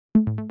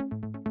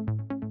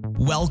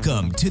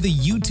Welcome to the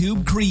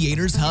YouTube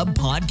Creators Hub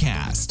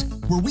podcast,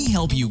 where we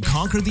help you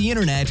conquer the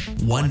internet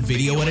one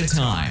video at a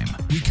time.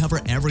 We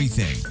cover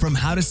everything from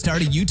how to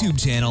start a YouTube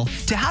channel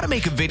to how to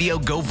make a video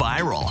go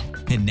viral.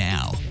 And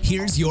now,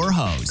 here's your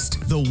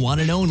host, the one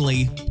and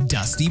only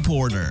Dusty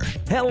Porter.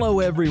 Hello,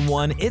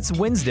 everyone. It's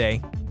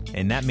Wednesday.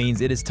 And that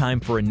means it is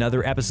time for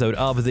another episode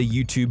of the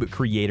YouTube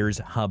Creators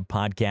Hub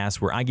podcast,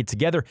 where I get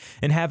together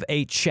and have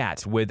a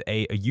chat with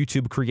a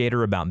YouTube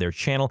creator about their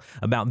channel,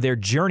 about their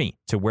journey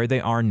to where they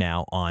are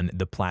now on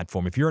the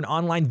platform. If you're an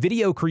online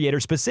video creator,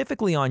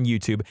 specifically on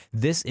YouTube,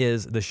 this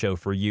is the show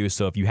for you.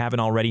 So if you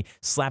haven't already,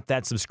 slap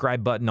that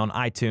subscribe button on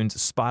iTunes,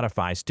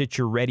 Spotify,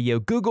 Stitcher Radio,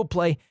 Google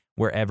Play,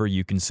 wherever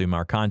you consume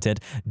our content.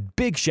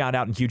 Big shout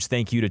out and huge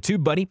thank you to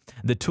TubeBuddy,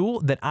 the tool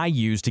that I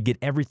use to get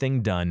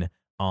everything done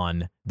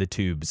on the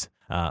tubes.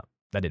 That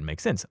didn't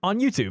make sense. On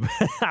YouTube.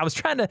 I was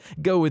trying to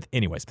go with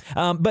anyways.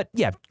 But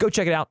yeah, go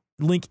check it out.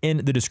 Link in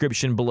the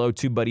description below.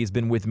 TubeBuddy has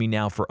been with me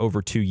now for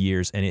over 2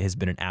 years, and it has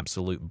been an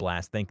absolute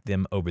blast. Thank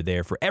them over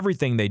there for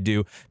everything they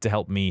do to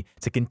help me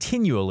to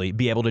continually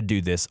be able to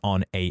do this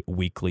on a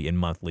weekly and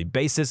monthly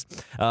basis.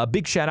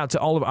 Big shout out to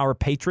all of our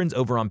patrons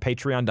over on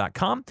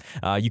patreon.com.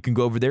 You can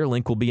go over there.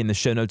 Link will be in the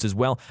show notes as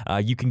well.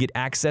 You can get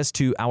access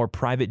to our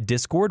private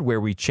Discord where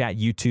we chat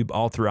YouTube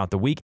all throughout the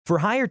week. For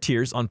higher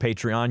tiers on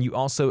Patreon, you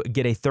also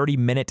get a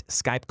 30-minute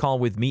Skype call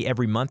with me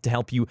every month to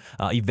help you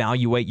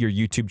evaluate your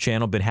YouTube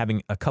channel. Been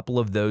having a couple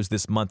of those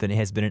this month, and it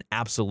has been an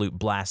absolute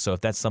blast. So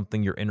if that's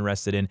something you're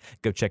interested in,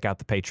 go check out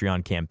the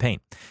Patreon campaign.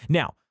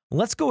 Now,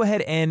 let's go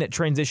ahead and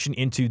transition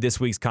into this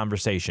week's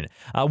conversation.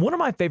 One of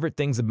my favorite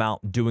things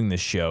about doing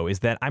this show is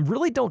that I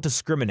really don't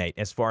discriminate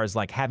as far as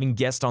like having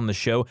guests on the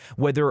show,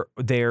 whether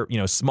they're,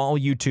 small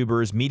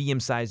YouTubers,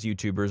 medium-sized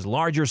YouTubers,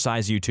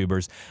 larger-sized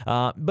YouTubers.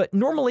 But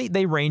normally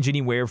they range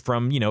anywhere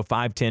from,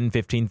 5, 10,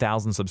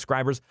 15,000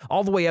 subscribers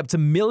all the way up to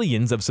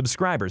millions of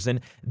subscribers.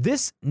 And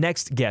this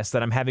next guest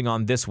that I'm having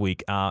on this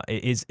week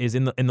is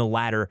in the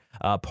latter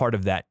part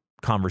of that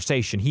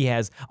conversation. He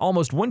has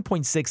almost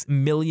 1.6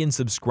 million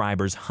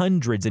subscribers,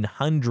 hundreds and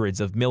hundreds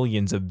of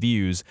millions of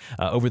views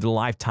over the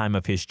lifetime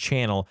of his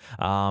channel.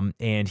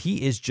 And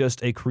he is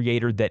just a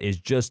creator that is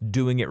just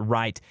doing it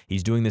right.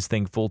 He's doing this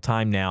thing full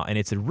time now. And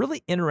it's a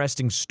really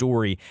interesting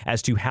story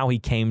as to how he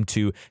came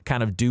to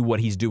kind of do what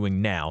he's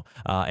doing now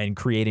and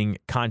creating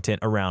content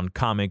around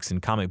comics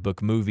and comic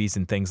book movies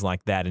and things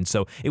like that. And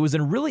so it was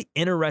a really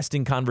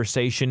interesting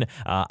conversation.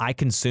 I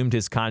consumed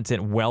his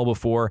content well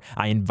before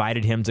I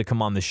invited him to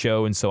come on the show.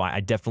 And so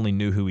I definitely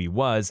knew who he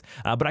was.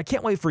 But I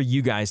can't wait for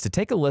you guys to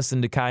take a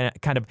listen to kind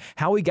of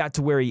how he got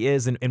to where he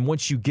is. And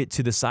once you get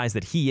to the size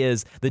that he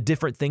is, the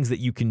different things that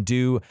you can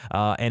do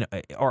and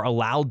are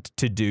allowed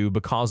to do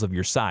because of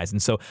your size.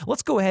 And so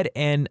let's go ahead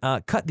and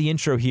cut the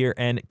intro here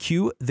and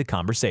cue the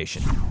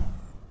conversation.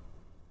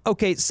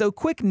 Okay, so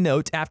quick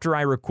note, after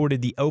I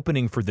recorded the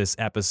opening for this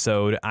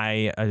episode,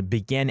 I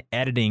began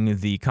editing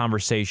the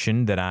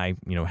conversation that I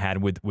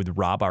had with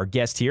Rob, our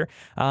guest here,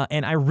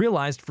 and I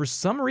realized for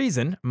some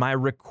reason my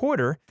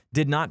recorder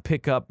did not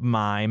pick up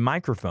my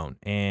microphone,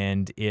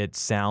 and it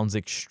sounds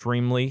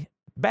extremely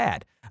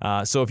bad.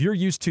 So if you're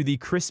used to the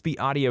crispy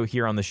audio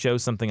here on the show,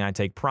 something I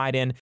take pride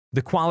in,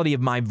 the quality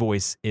of my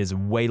voice is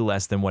way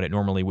less than what it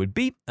normally would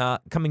be.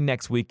 Coming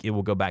next week, it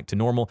will go back to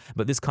normal,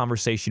 but this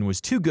conversation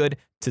was too good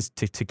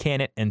to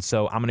can it, and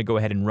so I'm going to go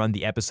ahead and run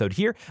the episode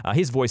here.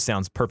 His voice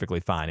sounds perfectly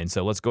fine, and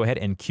so let's go ahead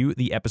and cue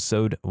the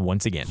episode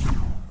once again.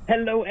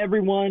 Hello,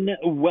 everyone.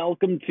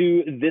 Welcome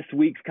to this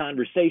week's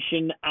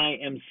conversation. I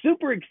am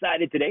super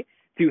excited today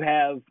to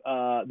have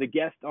the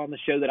guest on the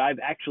show that I've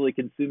actually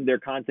consumed their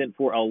content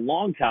for a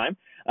long time.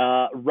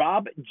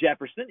 Rob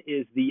Jefferson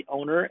is the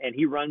owner, and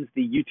he runs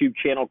the YouTube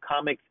channel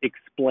Comics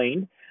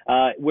Explained,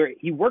 where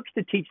he works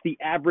to teach the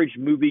average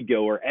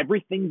moviegoer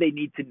everything they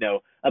need to know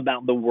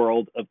about the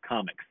world of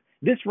comics.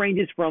 This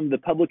ranges from the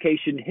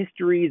publication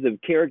histories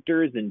of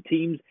characters and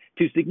teams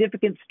to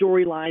significant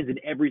storylines and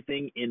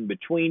everything in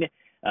between.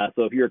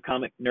 So if you're a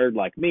comic nerd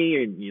like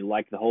me and you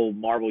like the whole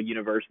Marvel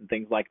universe and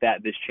things like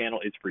that, this channel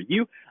is for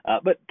you,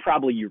 but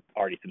probably you're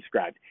already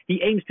subscribed.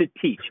 He aims to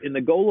teach, and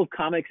the goal of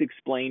Comics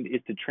Explained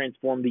is to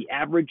transform the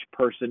average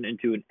person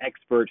into an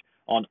expert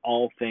on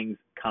all things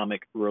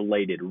comic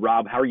related.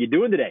 Rob, how are you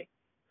doing today?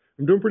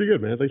 I'm doing pretty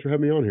good, man. Thanks for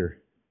having me on here.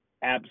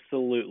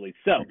 Absolutely.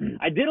 So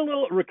I did a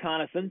little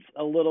reconnaissance,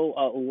 a little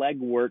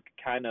legwork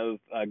kind of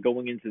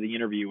going into the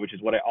interview, which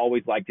is what I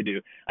always like to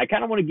do. I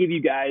kind of want to give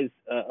you guys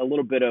a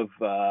little bit of,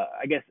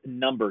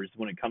 numbers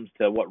when it comes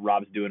to what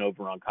Rob's doing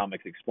over on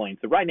Comics Explained.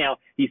 So right now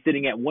he's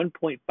sitting at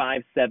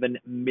 1.57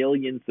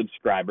 million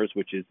subscribers,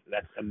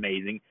 that's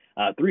amazing.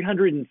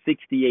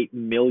 368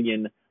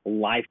 million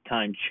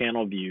lifetime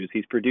channel views.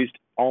 He's produced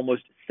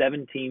almost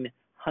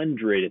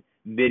 1,700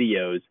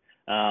 videos.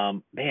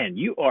 Man,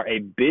 you are a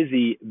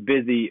busy,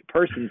 busy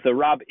person. So,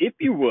 Rob, if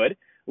you would,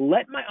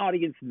 let my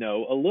audience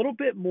know a little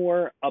bit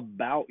more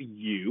about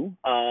you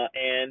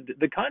and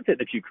the content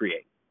that you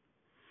create.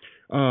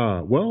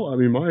 Well, I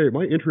mean,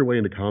 my entryway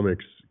into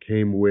comics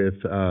came with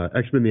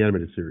X-Men the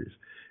Animated Series,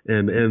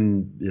 and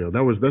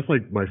that's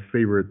like my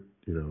favorite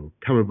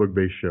comic book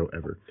based show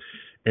ever.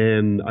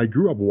 And I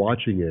grew up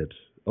watching it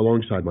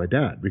alongside my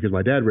dad because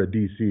my dad read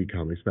DC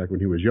comics back when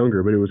he was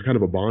younger, but it was kind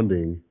of a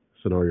bonding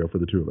scenario for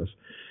the two of us.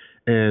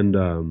 And,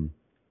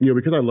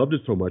 because I loved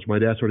it so much, my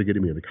dad started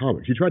getting me into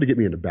comics. He tried to get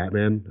me into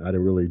Batman. I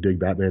didn't really dig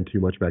Batman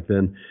too much back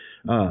then.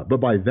 But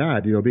by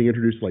that, being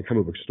introduced to like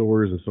comic book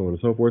stores and so on and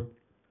so forth,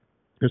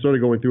 I started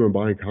going through and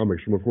buying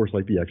comics from, of course,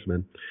 like the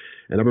X-Men.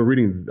 And I've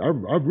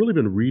really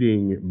been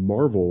reading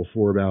Marvel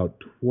for about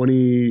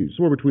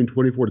somewhere between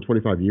 24 to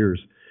 25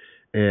 years.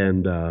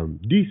 And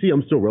DC,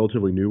 I'm still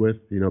relatively new with.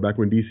 Back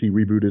when DC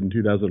rebooted in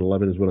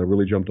 2011 is when I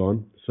really jumped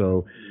on.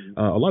 So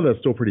a lot of that's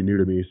still pretty new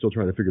to me, still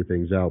trying to figure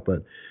things out.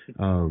 But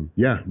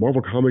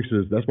Marvel Comics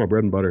that's my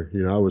bread and butter.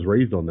 I was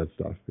raised on that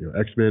stuff.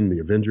 X-Men, the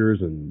Avengers,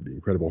 and the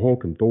Incredible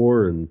Hulk and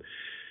Thor, and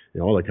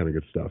all that kind of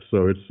good stuff.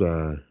 So it's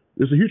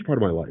a huge part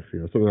of my life.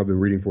 Something I've been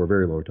reading for a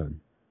very long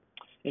time.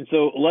 And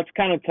so let's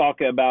kind of talk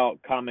about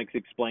Comics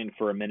Explained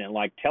for a minute.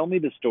 Like, tell me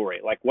the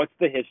story. Like, what's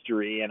the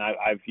history? And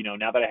I've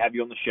now that I have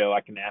you on the show, I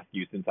can ask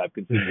you since I've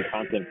consumed your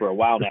content for a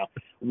while now.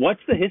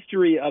 What's the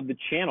history of the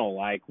channel?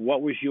 Like,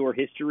 what was your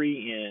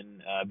history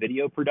in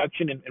video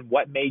production, and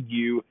what made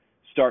you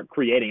start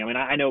creating? I mean,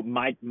 I know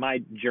my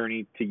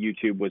journey to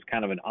YouTube was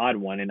kind of an odd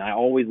one, and I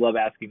always love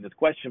asking this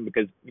question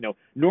because,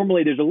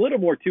 normally there's a little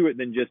more to it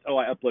than just,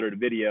 I uploaded a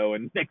video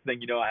and next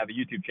thing you know, I have a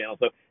YouTube channel.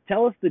 So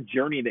tell us the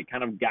journey that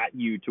kind of got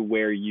you to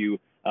where you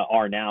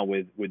are now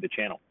with the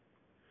channel.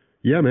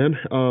 Yeah, man.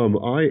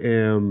 I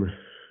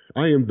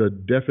am the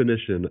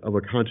definition of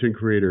a content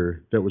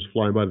creator that was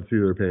flying by the seat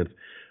of their pants.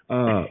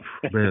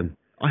 Man.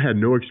 I had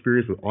no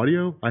experience with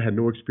audio. I had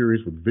no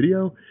experience with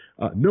video.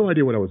 No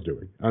idea what I was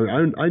doing.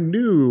 I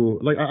knew,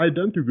 like I'd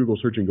done through Google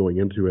searching going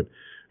into it,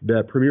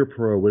 that Premiere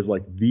Pro was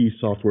like the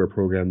software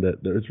program that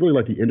it's really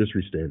like the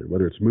industry standard,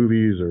 whether it's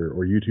movies or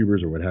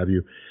YouTubers or what have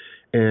you.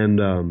 And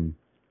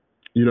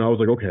I was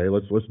like, okay,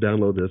 let's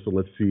download this and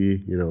let's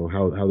see,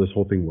 how this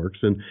whole thing works.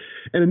 And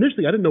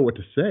initially I didn't know what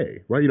to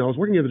say, right? I was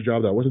working at a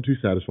job that I wasn't too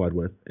satisfied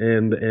with,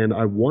 and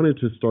I wanted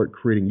to start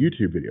creating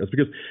YouTube videos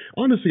because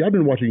honestly, I've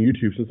been watching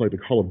YouTube since like the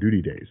Call of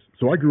Duty days.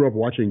 So I grew up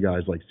watching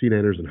guys like Sean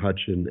Anders and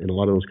Hutch and a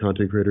lot of those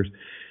content creators.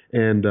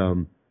 And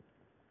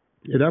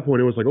at that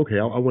point it was like, okay,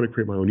 I want to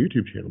create my own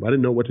YouTube channel, but I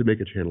didn't know what to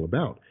make a channel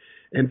about.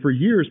 And for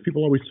years,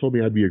 people always told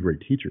me I'd be a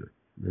great teacher.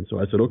 And so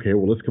I said, okay,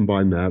 well, let's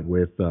combine that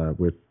with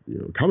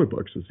comic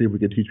books and see if we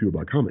can teach people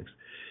about comics.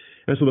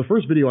 And so the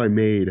first video I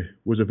made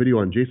was a video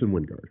on Jason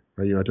Wyngarde.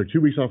 Right? I took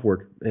 2 weeks off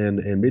work and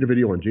made a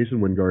video on Jason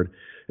Wyngarde.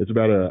 It's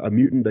about a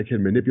mutant that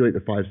can manipulate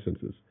the 5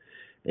 senses.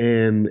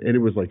 And it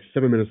was like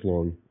 7 minutes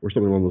long or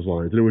something along those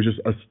lines. And it was just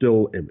a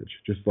still image,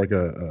 just like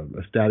a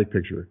static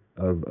picture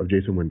of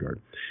Jason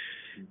Wyngarde.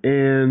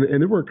 And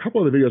there were a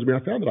couple of the videos. I mean,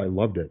 I found that I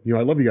loved it.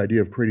 I love the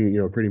idea of creating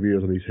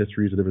videos on these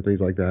histories and different things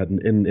like that.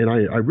 And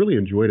I really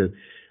enjoyed it.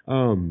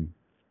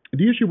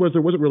 The issue was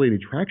there wasn't really any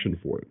traction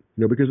for it,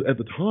 because at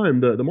the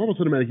time the Marvel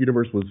Cinematic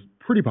Universe was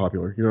pretty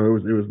popular.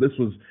 This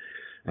was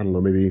I don't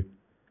know, maybe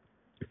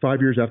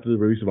 5 years after the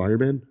release of Iron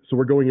Man. So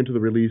we're going into the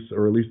release,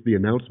 or at least the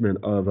announcement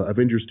of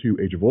Avengers 2: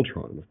 Age of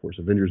Ultron. And of course,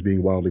 Avengers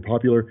being wildly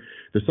popular,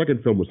 the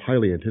second film was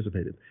highly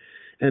anticipated.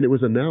 And it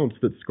was announced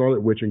that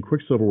Scarlet Witch and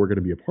Quicksilver were going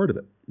to be a part of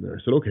it. And I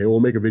said, okay, we'll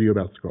make a video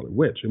about Scarlet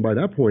Witch. And by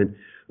that point,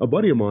 a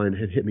buddy of mine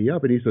had hit me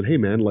up and he said, hey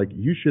man, like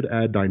you should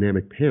add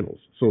dynamic panels.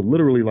 So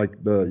literally like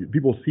the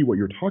people see what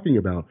you're talking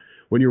about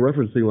when you're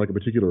referencing like a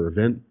particular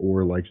event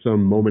or like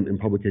some moment in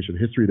publication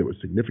history that was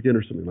significant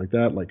or something like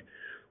that. Like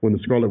when the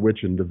Scarlet Witch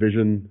and the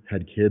Vision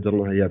had kids. I don't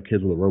know how you have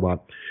kids with a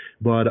robot,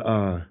 but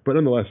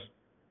nonetheless,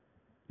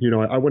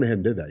 I went ahead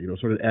and did that,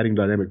 started adding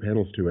dynamic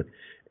panels to it.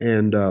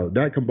 And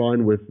that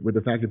combined with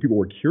the fact that people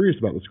were curious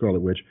about the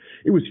Scarlet Witch,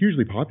 it was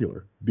hugely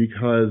popular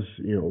because,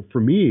 for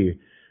me,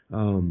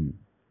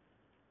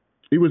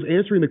 it was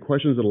answering the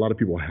questions that a lot of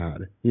people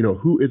had.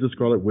 Who is the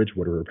Scarlet Witch?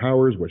 What are her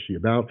powers? What's she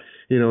about?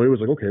 It was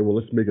like, okay, well,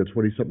 let's make a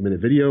 20-something minute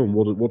video and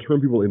we'll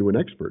turn people into an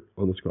expert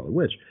on the Scarlet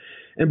Witch.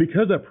 And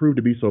because that proved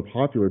to be so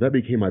popular, that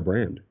became my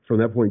brand from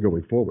that point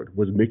going forward,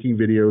 was making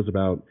videos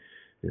about,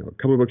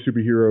 comic book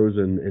superheroes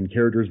and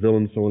characters,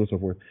 villains, so on and so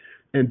forth,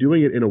 and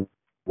doing it in a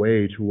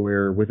way to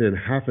where within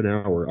half an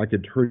hour I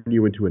could turn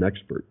you into an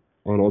expert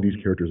on all these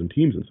characters and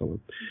teams and so on.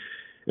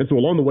 And so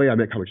along the way I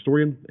met Comic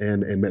Storian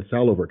and met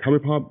Sal over at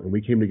Comic Pop, and we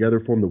came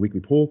together, formed the Weekly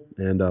Pull,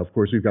 and of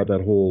course we've got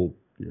that whole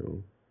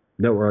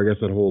network, I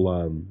guess, that whole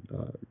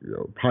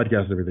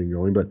podcast and everything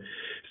going. But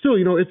still,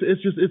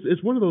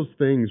 it's one of those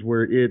things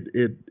where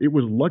it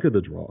was luck of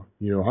the draw.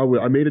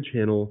 I made a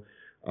channel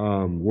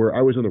where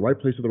I was in the right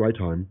place at the right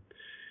time,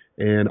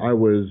 and I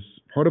was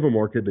part of a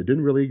market that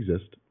didn't really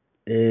exist.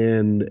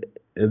 And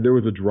there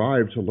was a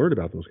drive to learn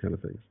about those kind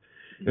of things.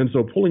 And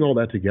so pulling all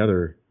that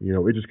together,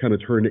 it just kind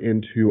of turned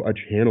into a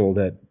channel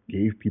that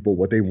gave people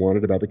what they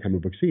wanted about the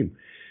comic book scene.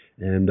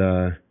 And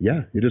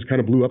it just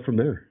kind of blew up from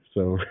there.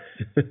 So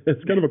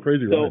it's kind of a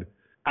crazy ride.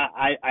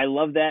 I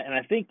love that. And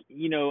I think,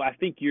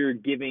 you're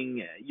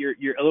giving,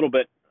 you're a little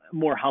bit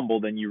more humble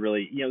than you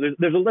really,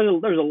 there's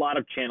a lot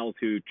of channels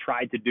who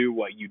tried to do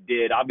what you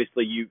did.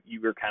 Obviously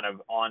you were kind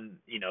of on,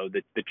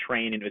 the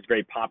train, and it was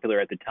very popular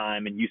at the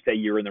time, and you say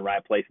you were in the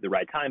right place at the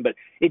right time, but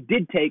it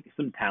did take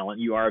some talent.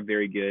 You are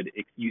very good.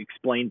 You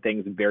explain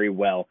things very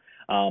well.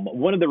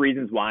 One of the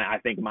reasons why I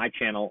think my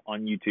channel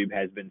on YouTube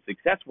has been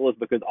successful is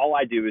because all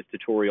I do is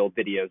tutorial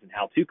videos and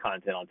how-to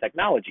content on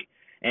technology.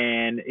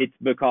 And it's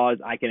because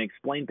I can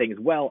explain things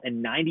well,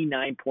 and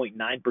 99.9%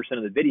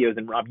 of the videos,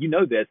 and Rob, you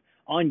know this,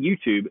 on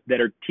YouTube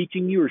that are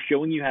teaching you or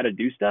showing you how to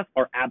do stuff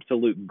are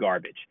absolute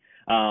garbage.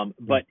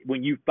 But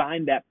when you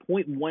find that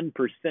 0.1%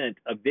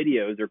 of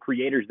videos or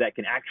creators that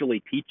can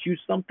actually teach you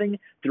something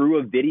through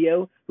a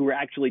video, who are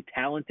actually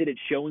talented at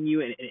showing you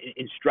and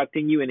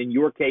instructing you, and in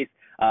your case,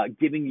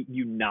 giving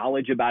you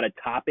knowledge about a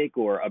topic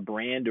or a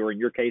brand, or in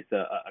your case,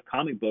 a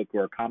comic book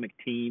or a comic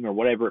team or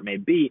whatever it may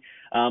be,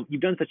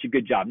 you've done such a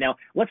good job. Now,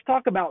 let's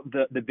talk about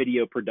the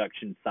video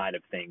production side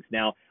of things.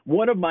 Now,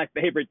 one of my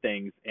favorite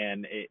things,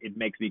 and it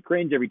makes me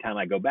cringe every time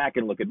I go back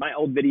and look at my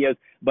old videos,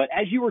 but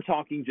as you were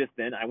talking just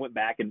then, I went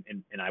back and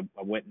I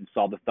went and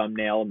saw the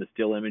thumbnail and the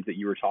still image that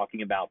you were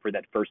talking about for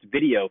that first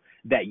video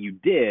that you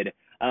did.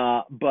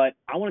 But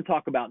I want to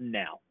talk about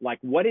now, like,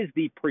 what is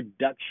the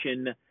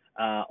production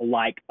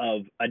like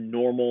of a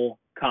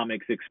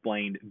Comics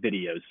Explained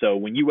videos? So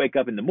when you wake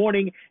up in the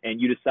morning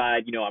and you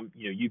decide,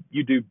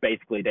 you do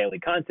basically daily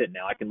content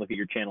now, I can look at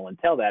your channel and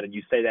tell that, and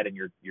you say that in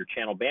your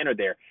channel banner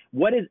there.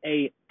 What is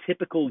a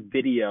typical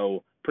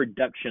video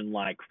production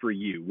like for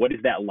you? What is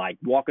that like?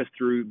 Walk us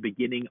through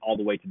beginning all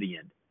the way to the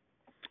end.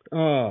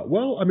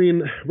 Well, I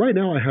mean, right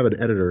now I have an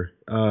editor,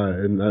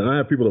 and I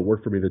have people that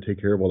work for me that take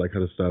care of all that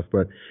kind of stuff.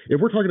 But if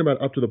we're talking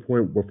about up to the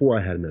point before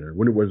I had an editor,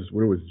 when it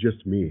was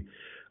just me,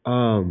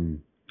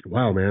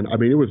 wow, man. I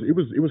mean, it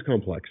was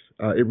complex.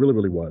 It really,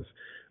 really was.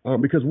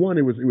 Because one,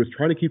 it was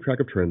trying to keep track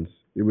of trends.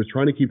 It was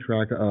trying to keep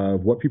track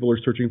of what people are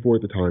searching for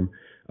at the time.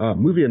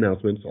 Movie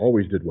announcements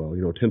always did well,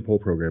 tentpole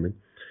programming.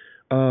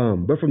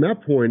 But from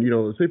that point,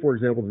 say for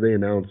example, they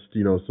announced,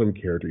 some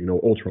character,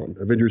 Ultron,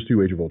 Avengers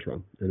 2, Age of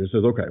Ultron. And it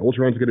says, okay,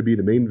 Ultron's going to be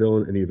the main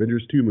villain in the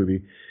Avengers 2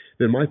 movie.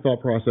 Then my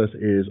thought process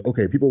is,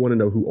 okay, people want to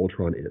know who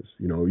Ultron is.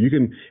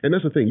 And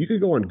that's the thing, you can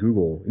go on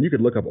Google and you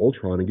could look up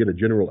Ultron and get a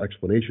general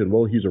explanation.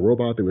 Well, he's a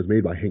robot that was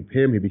made by Hank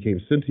Pym. He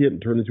became sentient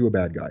and turned into a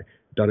bad guy.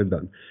 Done and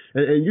done.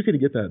 And you can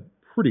get that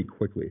pretty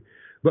quickly.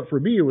 But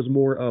for me, it was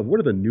more of, what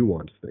are the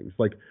nuanced things?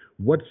 Like,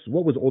 what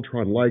was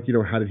Ultron like?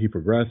 How did he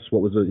progress?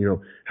 What was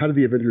how did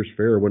the Avengers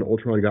fare when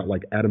Ultron got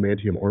like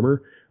adamantium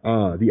armor?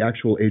 The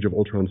actual Age of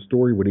Ultron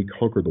story when he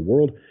conquered the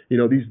world.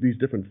 These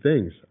different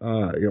things.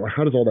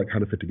 How does all that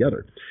kind of fit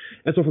together?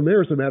 And so from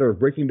there, it's a matter of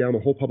breaking down the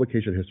whole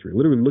publication history,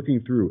 literally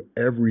looking through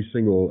every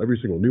single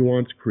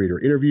nuance, creator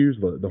interviews,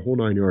 the whole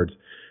 9 yards.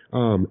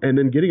 And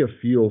then getting a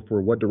feel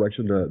for what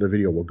direction the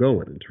video will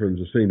go in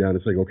terms of sitting down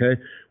and saying, okay,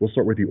 we'll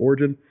start with the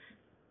origin.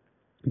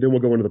 Then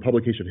we'll go into the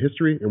publication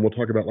history, and we'll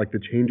talk about like the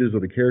changes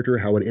of the character,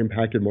 how it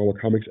impacted Marvel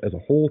Comics as a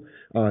whole,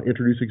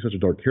 introducing such a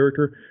dark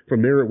character.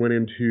 From there, it went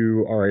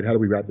into, all right, how do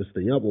we wrap this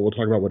thing up? Well, we'll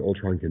talk about what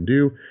Ultron can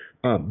do.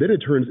 Then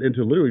it turns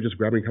into literally just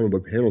grabbing comic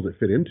book panels that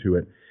fit into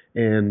it,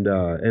 and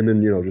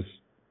then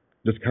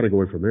just kind of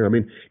going from there. I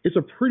mean, it's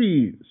a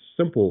pretty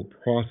simple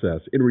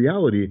process. In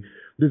reality,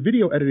 the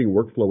video editing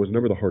workflow was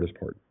never the hardest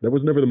part. That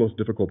was never the most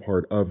difficult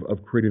part of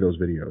creating those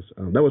videos.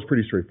 That was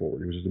pretty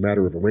straightforward. It was just a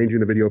matter of arranging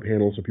the video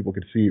panel so people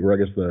could see, or I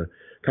guess the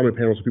comment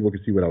panel so people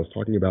could see what I was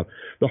talking about.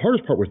 The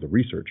hardest part was the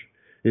research,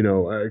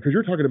 because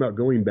you're talking about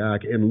going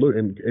back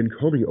and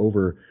combing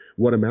over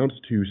what amounts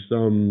to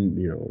some,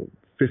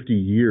 50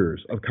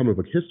 years of comic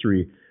book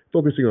history,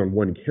 focusing on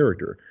one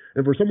character.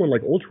 And for someone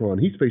like Ultron,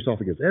 he's faced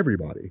off against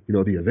everybody,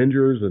 the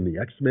Avengers and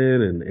the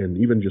X-Men and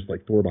even just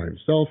like Thor by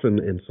himself and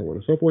so on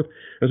and so forth.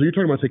 And so you're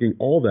talking about taking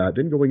all that,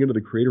 then going into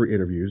the creator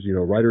interviews,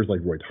 writers like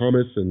Roy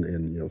Thomas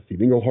and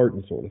Steve Englehart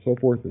and so on and so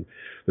forth, and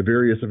the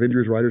various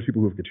Avengers writers,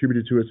 people who have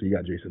contributed to it. So you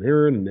got Jason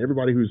Aaron and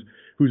everybody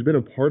who's been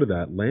a part of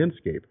that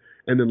landscape.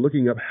 And then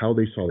looking up how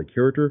they saw the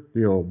character,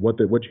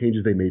 what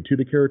changes they made to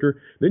the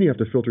character. Then you have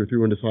to filter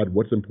through and decide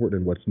what's important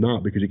and what's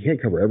not, because you can't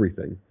cover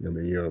everything.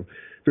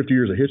 50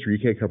 years of history, you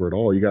can't cover it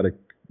all. You got to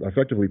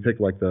effectively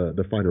pick like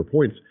the finer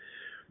points,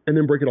 and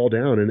then break it all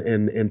down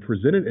and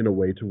present it in a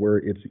way to where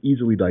it's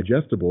easily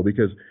digestible.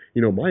 Because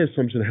my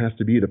assumption has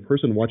to be the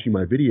person watching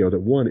my video that,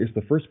 one, it's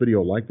the first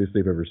video like this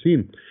they've ever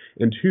seen,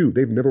 and two,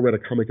 they've never read a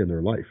comic in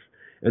their life.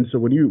 And so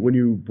when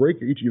you break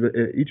each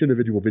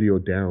individual video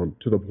down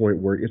to the point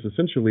where it's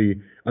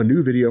essentially a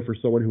new video for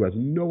someone who has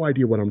no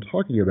idea what I'm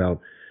talking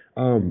about,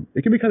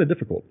 it can be kind of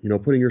difficult,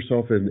 putting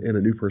yourself in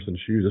a new person's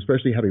shoes,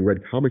 especially having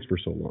read comics for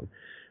so long.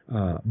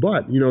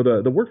 But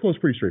the workflow is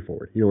pretty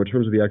straightforward, in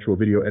terms of the actual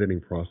video editing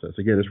process.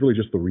 Again, it's really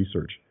just the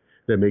research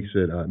that makes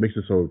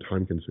it so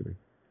time consuming.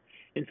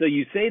 And so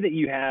you say that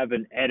you have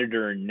an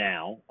editor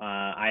now.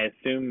 I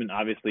assume, and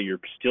obviously you're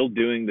still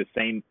doing the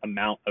same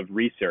amount of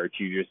research.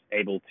 You're just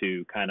able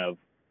to kind of,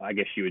 I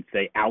guess you would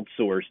say,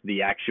 outsource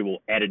the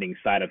actual editing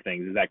side of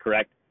things. Is that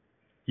correct?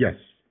 Yes.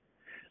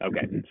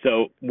 Okay.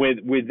 So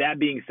with that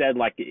being said,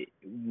 like,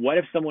 what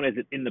if someone is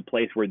in the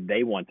place where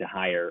they want to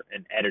hire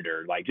an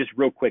editor? Like, just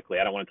real quickly,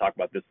 I don't want to talk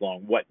about this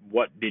long.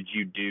 What did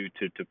you do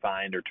to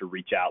find or to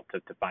reach out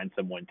to find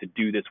someone to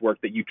do this work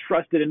that you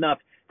trusted enough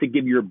to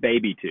give your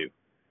baby to?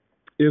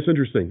 It's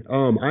interesting.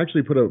 I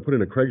actually put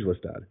in a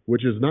Craigslist ad,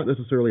 which is not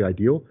necessarily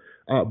ideal,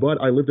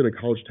 but I lived in a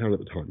college town at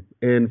the time.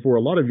 And for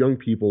a lot of young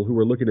people who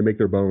were looking to make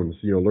their bones,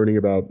 learning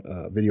about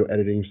video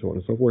editing, so on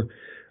and so forth,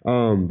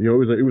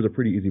 it was a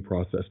pretty easy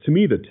process. To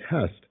me, the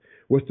test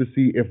was to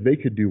see if they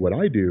could do what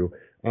I do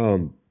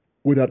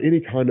without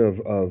any kind of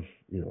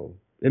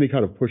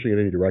pushing in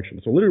any direction.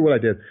 So literally what I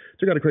did,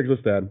 took out a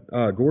Craigslist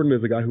ad. Gordon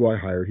is the guy who I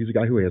hired. He's the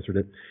guy who answered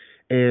it.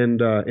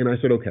 And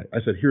I said, okay. I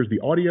said, here's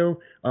the audio.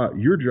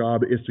 Your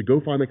job is to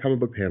go find the comic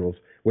book panels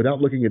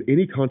without looking at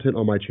any content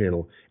on my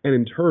channel, and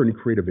in turn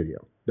create a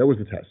video. That was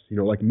the test.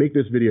 Make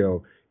this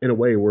video in a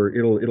way where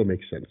it'll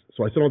make sense.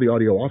 So I sent all the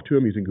audio off to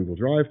him using Google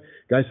Drive.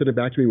 Guy sent it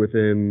back to me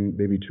within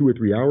maybe 2 or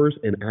 3 hours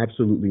and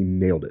absolutely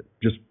nailed it.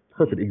 Just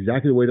perfect,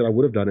 exactly the way that I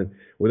would have done it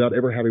without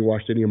ever having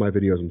watched any of my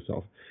videos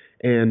himself.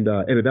 And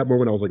at that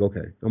moment, I was like,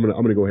 okay, I'm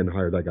gonna go ahead and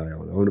hire that guy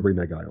on. I'm gonna bring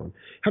that guy on.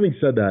 Having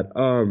said that,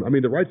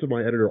 the rights of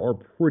my editor are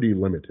pretty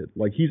limited.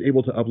 Like, he's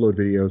able to upload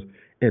videos,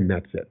 and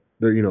that's it.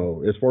 There,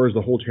 as far as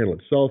the whole channel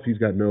itself, he's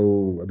got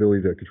no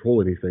ability to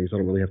control anything, so I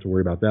don't really have to worry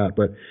about that.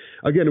 But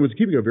again, it was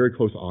keeping a very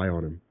close eye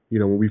on him,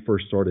 when we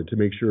first started, to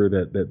make sure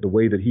that the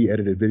way that he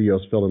edited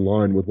videos fell in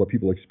line with what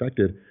people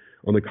expected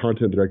on the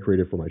content that I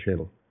created for my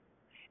channel.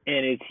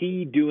 And is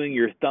he doing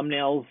your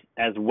thumbnails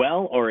as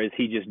well, or is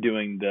he just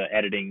doing the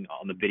editing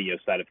on the video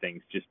side of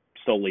things, just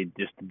solely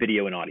just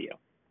video and audio?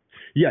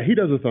 Yeah, he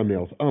does the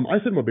thumbnails. I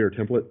sent him a bare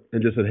template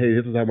and just said, hey,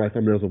 this is how my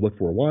thumbnails have looked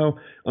for a while.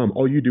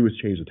 All you do is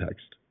change the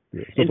text.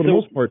 Yeah. So for the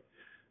most part,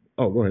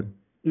 go ahead.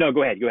 No,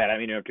 go ahead. I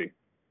didn't interrupt you.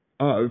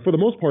 For the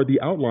most part, the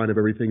outline of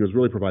everything was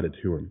really provided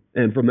to him.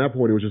 And from that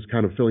point, it was just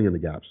kind of filling in the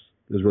gaps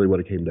is really what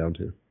it came down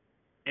to.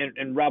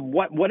 And Rob,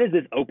 what has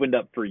this opened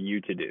up for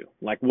you to do?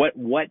 Like, what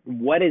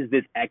is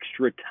this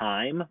extra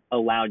time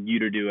allowed you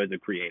to do as a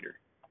creator?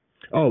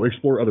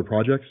 Explore other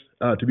projects,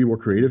 to be more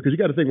creative. Because you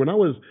got to think, when I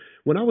was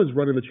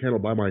running the channel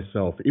by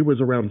myself, it was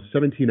around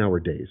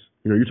 17-hour days.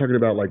 You're talking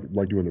about like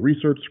doing the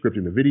research,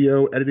 scripting the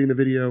video, editing the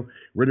video,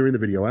 rendering the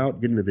video out,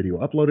 getting the video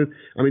uploaded.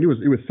 It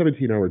was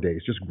 17-hour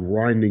days, just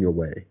grinding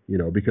away,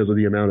 because of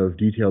the amount of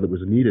detail that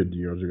was needed,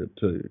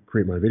 to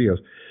create my videos.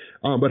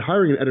 But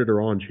hiring an editor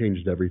on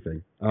changed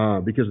everything,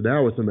 because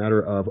now it's a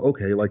matter of,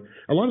 okay, like,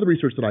 a lot of the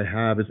research that I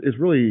have is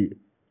really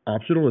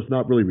optional. It's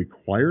not really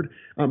required,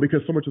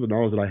 because so much of the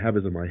knowledge that I have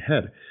is in my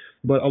head.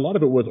 But a lot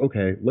of it was,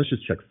 okay, let's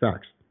just check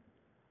facts.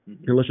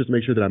 And let's just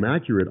make sure that I'm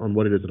accurate on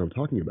what it is that I'm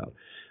talking about.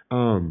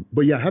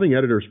 But yeah, having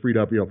editors freed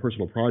up,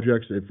 personal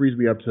projects. It frees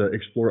me up to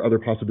explore other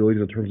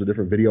possibilities in terms of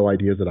different video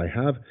ideas that I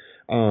have,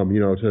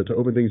 to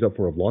open things up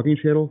for a vlogging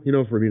channel,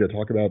 for me to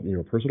talk about,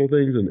 personal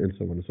things and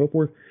so on and so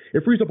forth.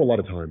 It frees up a lot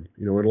of time,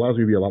 it allows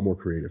me to be a lot more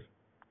creative.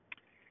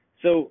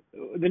 So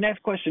the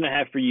next question I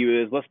have for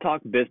you is, let's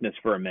talk business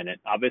for a minute.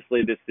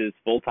 Obviously, this is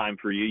full-time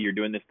for you. You're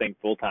doing this thing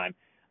full-time.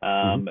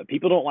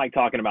 People don't like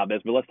talking about this,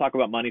 but let's talk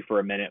about money for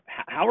a minute.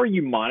 How are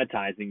you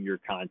monetizing your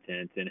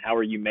content, and how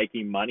are you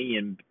making money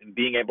and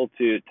being able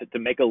to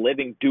make a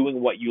living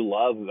doing what you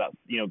love about,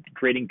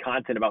 creating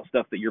content about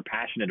stuff that you're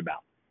passionate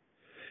about?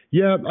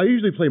 Yeah, I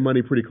usually play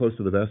money pretty close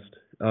to the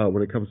vest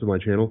when it comes to my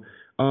channel.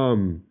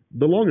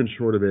 The long and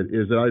short of it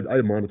is that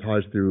I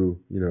monetize through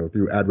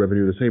ad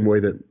revenue the same way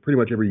that pretty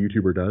much every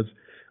YouTuber does.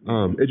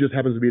 It just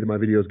happens to be that my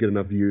videos get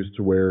enough views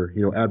to where,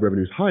 ad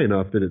revenue is high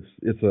enough that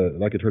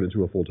I could turn it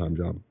into a full-time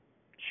job.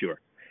 Sure.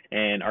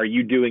 And are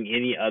you doing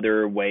any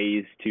other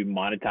ways to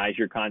monetize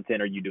your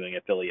content? Are you doing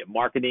affiliate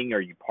marketing? Are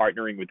you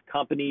partnering with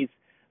companies?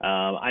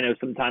 I know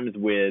sometimes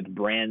with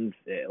brands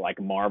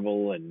like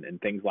Marvel and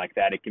things like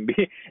that, it can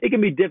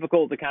be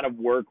difficult to kind of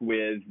work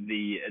with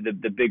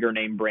the bigger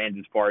name brands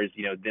as far as,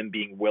 them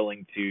being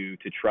willing to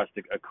trust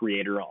a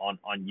creator on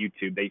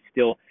YouTube. They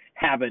still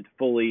haven't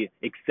fully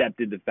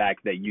accepted the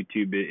fact that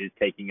YouTube is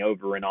taking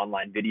over and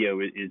online video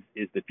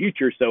is the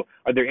future. So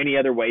are there any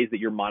other ways that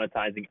you're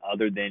monetizing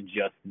other than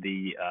just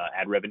the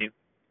ad revenue?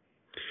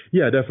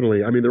 Yeah, definitely.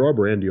 There are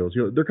brand deals.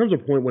 There comes a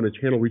point when a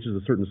channel reaches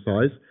a certain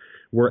size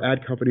where ad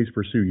companies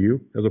pursue you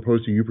as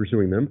opposed to you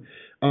pursuing them.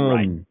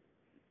 Right.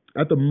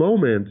 At the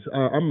moment,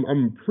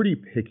 I'm pretty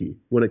picky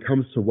when it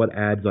comes to what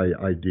ads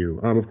I do.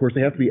 Of course,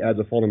 they have to be ads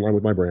that fall in line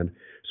with my brand.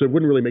 So it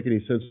wouldn't really make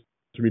any sense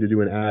for me to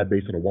do an ad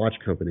based on a watch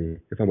company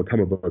if I'm a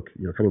comic book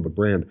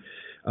brand.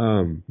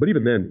 But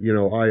even then,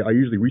 I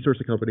usually research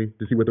the company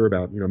to see what they're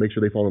about, make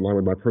sure they fall in line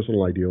with my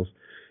personal ideals,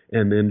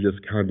 and then just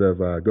kind of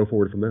go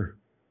forward from there.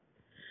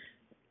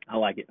 I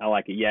like it.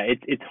 Yeah,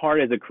 it's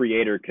hard as a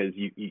creator because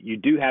you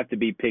do have to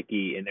be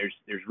picky, and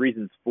there's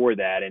reasons for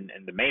that. And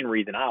the main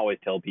reason I always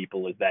tell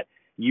people is that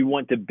you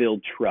want to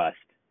build trust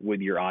with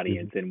your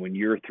audience. Mm-hmm. And when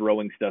you're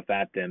throwing stuff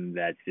at them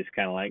that's just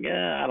kind of like,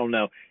 I don't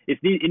know, it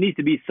needs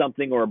to be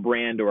something or a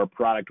brand or a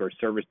product or a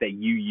service that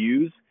you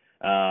use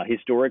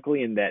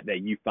historically and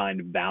that you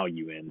find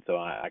value in. So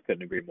I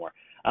couldn't agree more.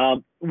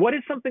 What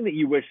is something that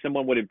you wish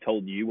someone would have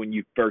told you when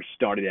you first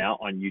started out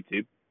on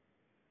YouTube?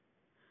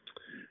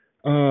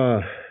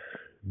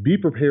 Be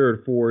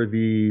prepared for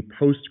the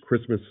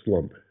post-Christmas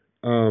slump.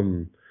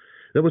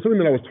 That was something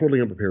that I was totally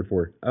unprepared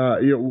for.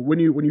 When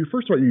you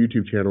first start your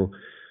YouTube channel,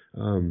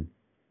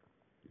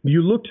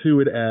 you look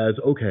to it as,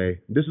 okay,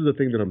 this is a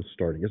thing that I'm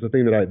starting. It's a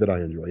thing that I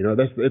enjoy.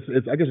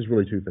 I guess it's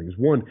really two things.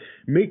 One,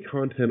 make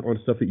content on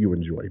stuff that you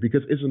enjoy,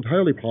 because it's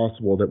entirely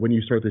possible that when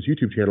you start this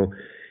YouTube channel,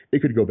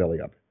 it could go belly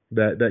up.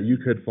 That you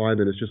could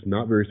find that it's just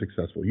not very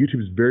successful. YouTube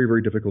is very,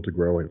 very difficult to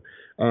grow in.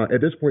 At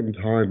this point in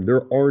time,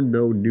 there are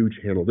no new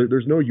channels.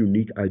 There's no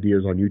unique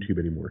ideas on YouTube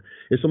anymore.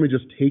 It's somebody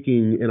just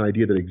taking an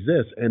idea that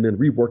exists and then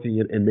reworking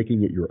it and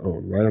making it your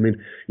own, right? I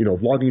mean,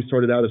 vlogging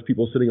started out as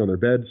people sitting on their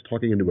beds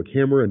talking into a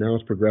camera, and now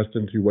it's progressed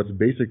into what's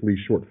basically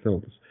short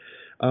films.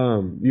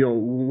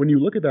 When you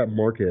look at that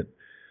market,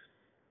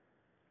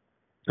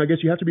 I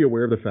guess you have to be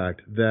aware of the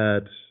fact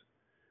that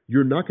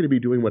you're not going to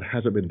be doing what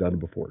hasn't been done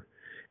before.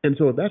 And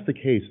so if that's the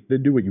case,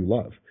 then do what you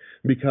love,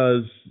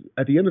 because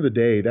at the end of the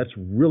day, that's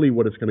really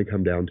what it's going to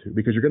come down to,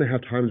 because you're going to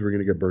have times where you're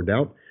going to get burned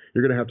out.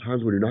 You're going to have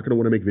times when you're not going to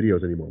want to make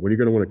videos anymore, when you're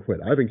going to want to quit.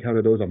 I've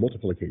encountered those on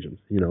multiple occasions,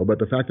 but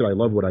the fact that I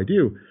love what I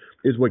do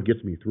is what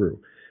gets me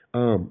through.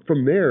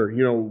 From there,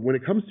 when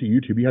it comes to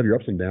YouTube, you have your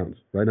ups and downs,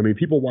 right? I mean,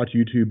 people watch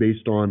YouTube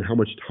based on how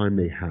much time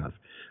they have.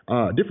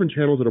 Different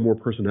channels that are more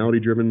personality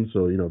driven,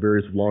 so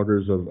various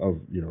vloggers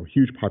of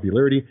huge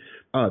popularity,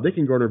 they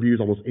can garner views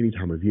almost any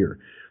time of year.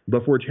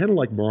 But for a channel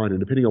like mine, and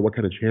depending on what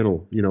kind of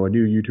channel a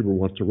new YouTuber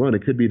wants to run,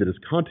 it could be that it's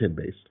content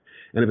based.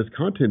 And if it's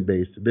content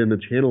based, then the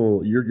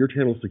channel, your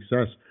channel's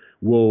success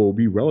will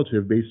be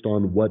relative based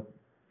on what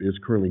is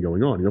currently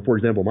going on. For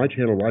example, my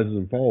channel rises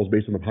and falls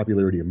based on the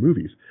popularity of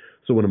movies.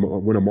 So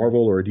when a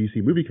Marvel or a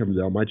DC movie comes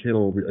out, my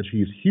channel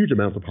achieves huge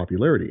amounts of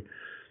popularity.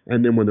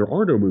 And then when there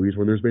are no movies,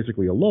 when there's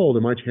basically a lull,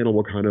 then my channel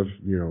will kind of,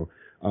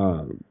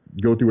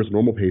 go through its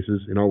normal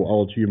paces, and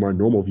I'll achieve my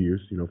normal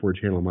views, for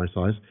a channel my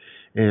size,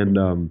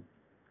 and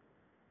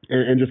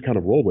just kind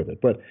of roll with it.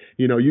 But,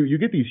 you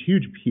get these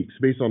huge peaks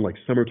based on like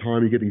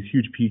summertime. You get these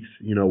huge peaks,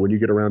 when you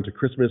get around to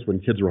Christmas, when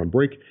kids are on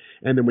break.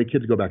 And then when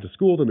kids go back to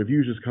school, then the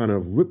views just kind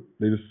of,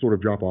 they just sort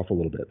of drop off a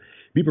little bit.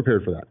 Be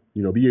prepared for that.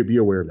 Be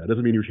aware of that.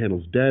 Doesn't mean your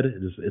channel's dead.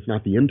 It's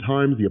not the end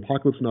times. The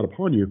apocalypse is not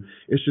upon you.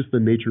 It's just the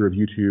nature of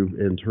YouTube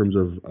in terms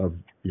of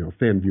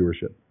fan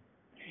viewership.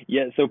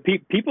 Yeah, so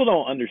people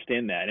don't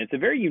understand that. And it's a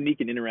very unique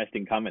and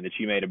interesting comment that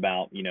you made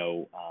about,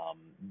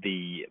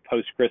 the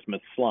post-Christmas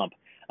slump.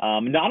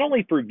 Not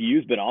only for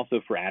views, but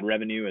also for ad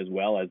revenue as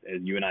well, as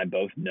you and I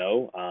both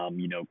know.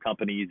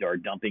 Companies are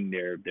dumping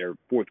their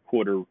fourth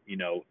quarter,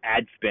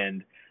 ad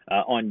spend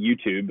on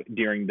YouTube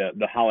during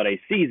the holiday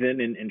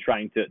season and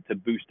trying to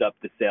boost up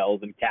the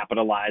sales and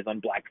capitalize on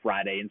Black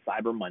Friday and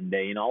Cyber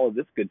Monday and all of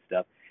this good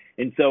stuff.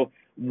 And so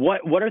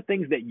what are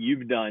things that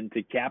you've done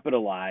to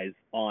capitalize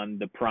on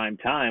the prime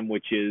time,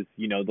 which is,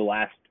 the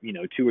last,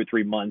 2 or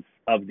 3 months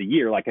of the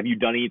year? Like, have you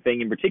done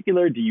anything in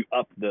particular? Do you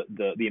up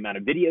the amount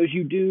of videos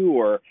you do,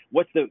 or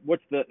what's the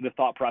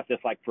thought process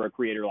like for a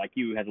creator like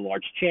you who has a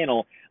large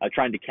channel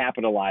trying to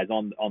capitalize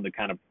on the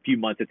kind of few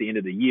months at the end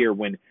of the year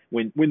when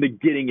the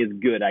getting is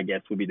good, I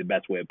guess would be the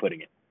best way of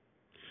putting it?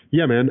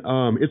 Yeah, man,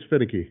 it's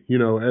finicky.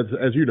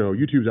 As you know,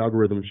 YouTube's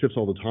algorithm shifts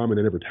all the time and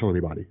they never tell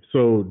anybody.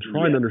 So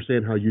trying to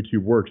understand how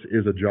YouTube works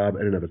is a job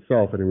in and of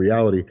itself. And in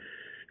reality,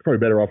 you're probably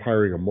better off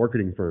hiring a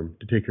marketing firm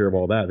to take care of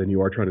all that than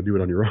you are trying to do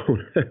it on your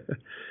own.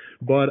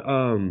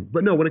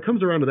 But no, when it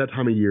comes around to that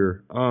time of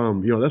year,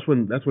 that's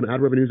when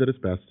ad revenue is at its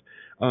best.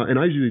 And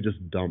I usually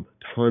just dump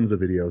tons of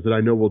videos that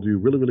I know will do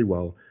really, really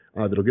well.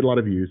 That'll get a lot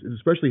of views. It's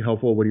especially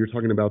helpful when you're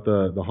talking about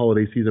the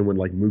holiday season, when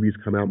like movies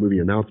come out, movie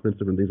announcements,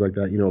 different things like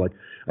that. Like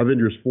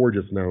Avengers 4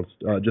 just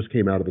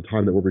came out at the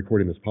time that we're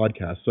recording this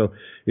podcast. So,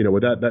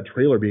 with that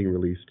trailer being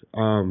released,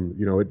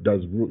 it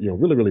does,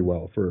 really, really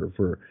well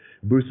for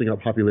boosting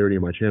up popularity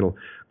in my channel.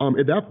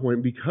 At that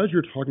point, because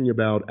you're talking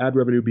about ad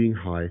revenue being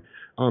high,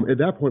 at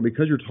that point,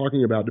 because you're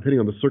talking about, depending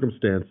on the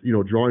circumstance,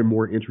 drawing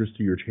more interest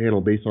to your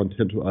channel based on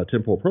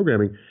tentpole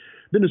programming,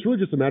 then it's really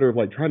just a matter of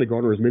like trying to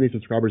garner as many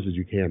subscribers as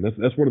you can.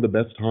 That's one of the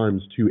best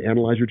times to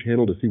analyze your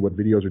channel, to see what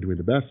videos are doing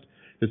the best,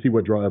 to see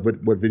what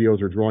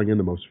videos are drawing in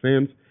the most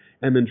fans,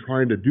 and then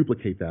trying to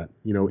duplicate that,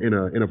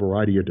 in a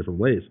variety of different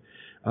ways.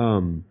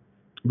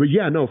 But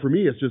yeah, no, for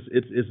me, it's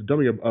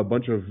dumping a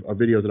bunch of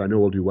videos that I know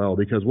will do well,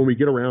 because when we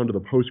get around to the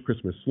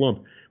post-Christmas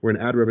slump, when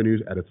ad revenue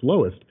is at its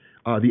lowest,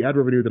 the ad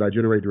revenue that I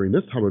generate during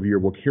this time of year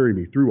will carry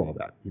me through all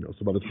that.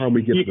 So by the time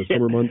we get to the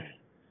summer months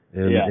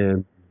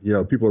and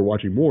people are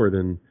watching more,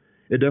 then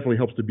it definitely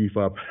helps to beef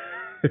up.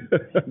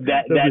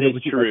 that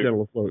is true.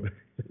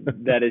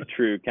 That is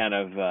true. Kind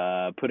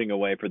of putting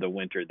away for the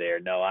winter there.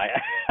 No, I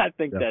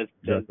think that's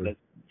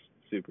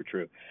super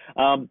true.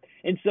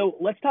 And so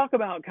let's talk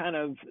about kind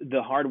of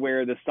the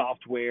hardware, the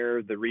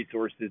software, the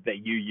resources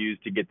that you use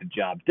to get the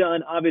job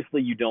done.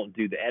 Obviously, you don't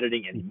do the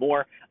editing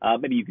anymore.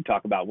 Maybe you can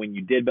talk about when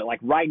you did, but like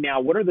right now,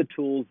 what are the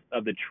tools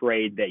of the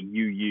trade that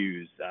you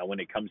use when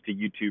it comes to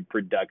YouTube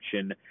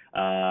production?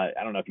 I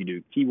don't know if you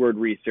do keyword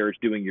research,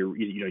 doing your,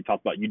 you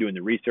talked about you doing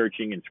the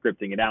researching and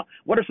scripting it out.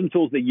 What are some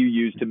tools that you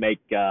use to make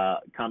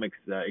Comics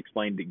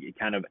Explained to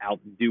kind of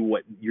outdo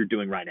what you're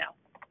doing right now?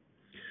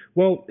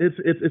 Well,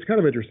 it's kind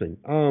of interesting.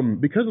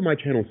 Because of my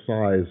channel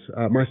size,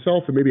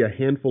 myself and maybe a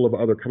handful of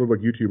other comic book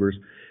YouTubers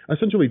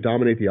essentially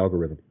dominate the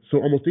algorithm. So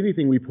almost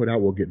anything we put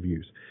out will get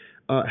views.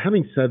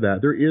 Having said that,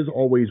 there is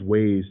always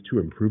ways to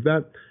improve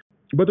that.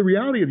 But the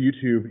reality of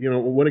YouTube,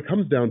 when it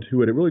comes down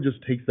to it, it really just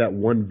takes that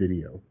one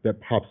video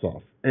that pops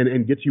off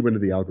and gets you into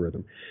the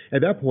algorithm.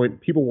 At that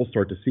point, people will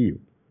start to see you.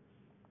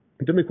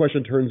 Then the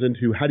question turns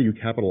into, how do you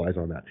capitalize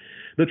on that?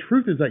 The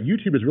truth is that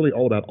YouTube is really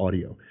all about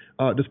audio.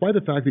 Despite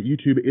the fact that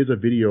YouTube is a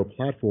video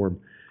platform,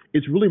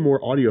 it's really more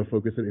audio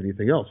focused than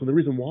anything else. And the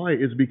reason why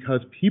is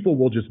because people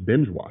will just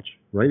binge watch,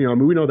 right?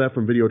 We know that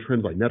from video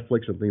trends like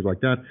Netflix and things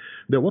like that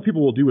what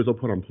people will do is they'll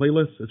put on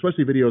playlists,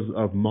 especially videos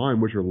of mine,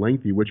 which are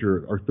lengthy, which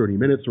are 30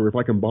 minutes, or if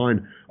I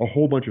combine a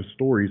whole bunch of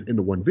stories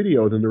into one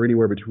video, then they're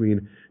anywhere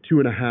between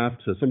 2.5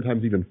 to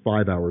sometimes even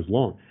 5 hours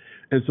long.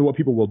 And so what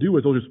people will do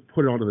is they'll just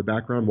put it on in the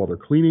background while they're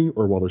cleaning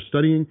or while they're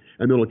studying,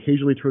 and they'll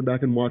occasionally turn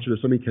back and watch it if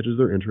something catches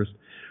their interest.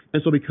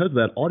 And so because of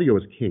that, audio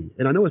is king.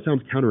 And I know it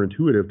sounds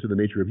counterintuitive to the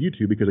nature of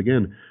YouTube because,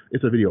 again,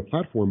 it's a video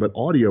platform, but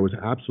audio is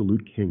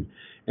absolute king.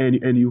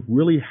 And you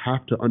really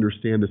have to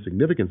understand the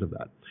significance of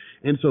that.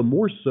 And so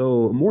more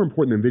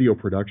important than video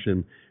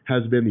production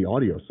has been the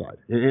audio side.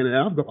 And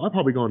I've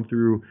probably gone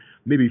through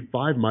maybe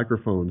 5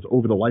 microphones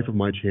over the life of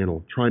my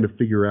channel trying to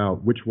figure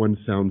out which one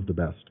sounds the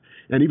best.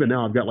 And even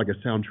now, I've got like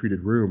a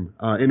sound-treated room.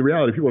 In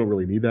reality, people don't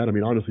really need that. I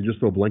mean, honestly, just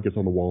throw blankets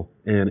on the wall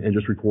and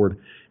just record,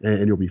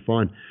 and you'll be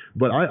fine.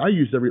 But I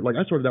used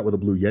I started out with a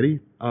Blue Yeti,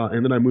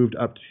 and then I moved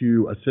up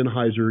to a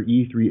Sennheiser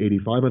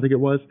E385, I think it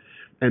was.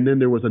 And then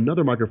there was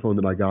another microphone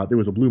that I got. There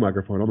was a blue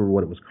microphone. I don't remember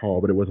what it was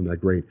called, but it wasn't that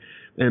great.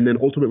 And then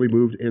ultimately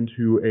moved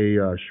into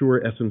a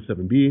Shure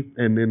SM7B,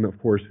 and then, of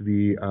course,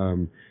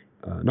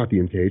 not the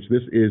MKH.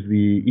 This is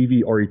the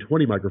EV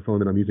RE20 microphone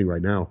that I'm using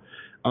right now.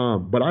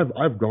 But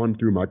I've gone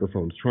through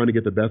microphones trying to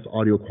get the best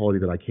audio quality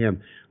that I can,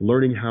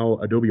 learning how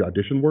Adobe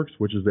Audition works,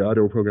 which is the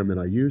audio program that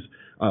I use,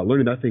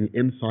 learning that thing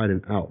inside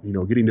and out,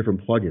 getting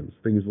different plugins,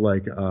 things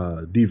like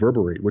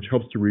Deverberate, which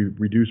helps to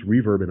reduce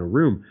reverb in a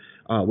room,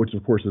 which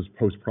of course is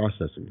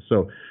post-processing.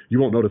 So you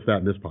won't notice that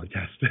in this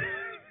podcast.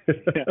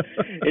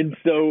 And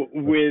so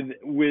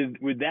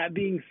with that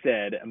being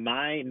said,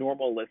 my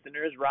normal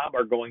listeners, Rob,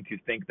 are going to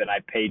think that I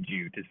paid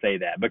you to say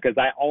that, because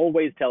I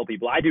always tell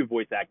people I do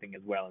voice acting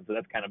as well, and so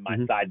that's kind of my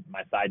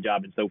side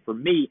job. And so for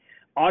me,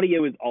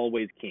 audio is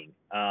always king,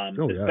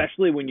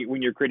 especially when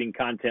you're creating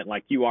content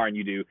like you are, and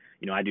you do.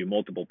 I do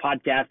multiple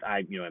podcasts.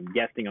 I'm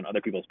guesting on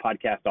other people's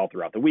podcasts all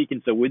throughout the week,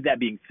 and so with that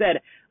being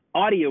said,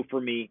 audio for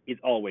me is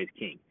always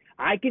king.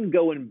 I can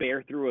go and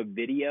bear through a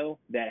video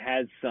that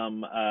has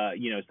some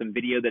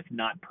video that's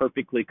not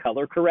perfectly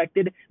color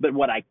corrected. But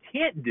what I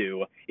can't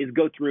do is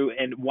go through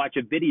and watch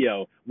a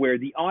video where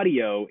the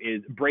audio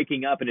is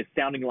breaking up and it's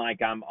sounding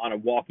like I'm on a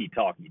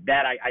walkie-talkie.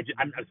 That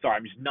I'm sorry,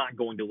 I'm just not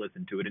going to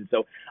listen to it. And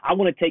so I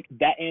want to take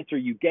that answer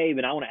you gave,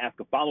 and I want to ask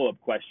a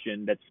follow-up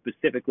question that's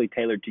specifically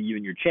tailored to you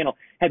and your channel.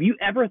 Have you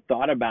ever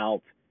thought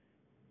about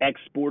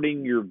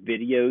exporting your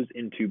videos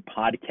into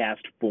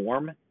podcast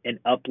form and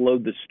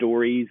upload the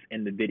stories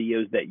and the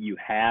videos that you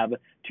have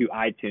to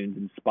iTunes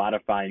and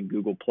Spotify and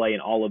Google Play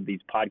and all of these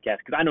podcasts?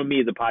 Because I know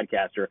me as a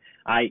podcaster,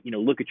 I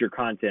look at your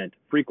content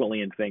frequently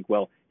and think,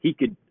 well, he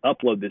could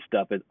upload this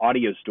stuff as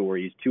audio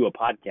stories to a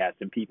podcast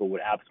and people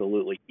would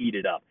absolutely eat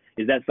it up.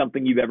 Is that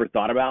something you've ever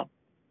thought about?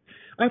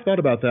 I've thought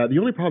about that. The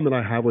only problem that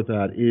I have with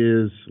that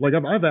is, like,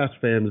 I've asked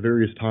fans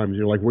various times,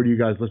 where do you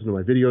guys listen to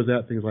my videos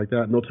at, things like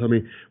that, and they'll tell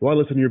me, well, I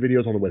listen to your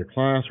videos on the way to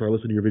class, or I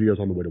listen to your videos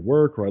on the way to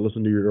work, or I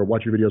listen to or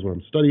watch your videos when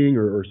I'm studying,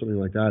 or something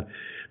like that.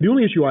 The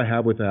only issue I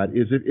have with that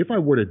is if I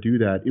were to do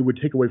that, it would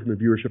take away from the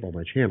viewership on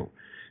my channel.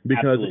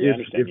 Because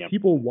if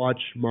people watch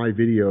my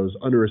videos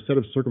under a set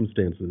of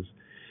circumstances,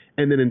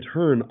 and then in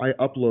turn I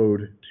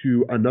upload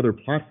to another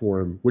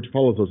platform which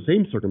follows those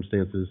same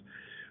circumstances,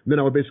 then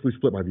I would basically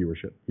split my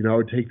viewership. I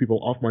would take people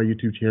off my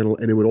YouTube channel,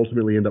 and it would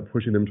ultimately end up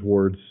pushing them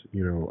towards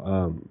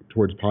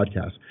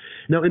podcasts.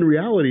 Now, in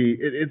reality,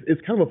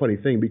 it's kind of a funny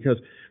thing, because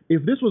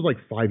if this was like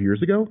 5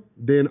 years ago,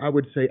 then I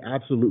would say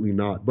absolutely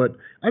not. But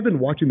I've been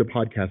watching the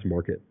podcast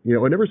market,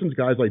 and ever since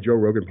guys like Joe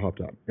Rogan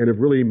popped up and have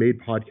really made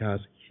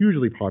podcasts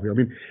hugely popular. I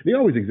mean, they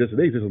always existed.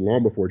 They existed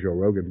long before Joe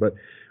Rogan, but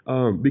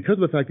because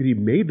of the fact that he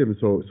made them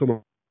so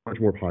much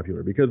more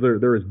popular, because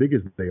they're as big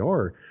as they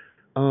are.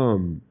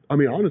 I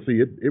mean, honestly,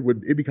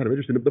 it'd be kind of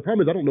interesting. The problem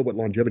is I don't know what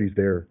longevity is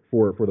there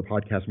for the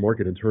podcast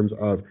market in terms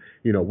of,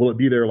 will it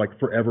be there like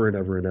forever and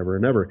ever and ever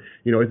and ever?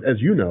 As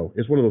you know,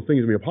 it's one of those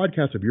things. I mean, a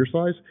podcast of your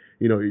size,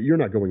 you're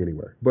not going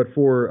anywhere. But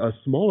for a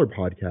smaller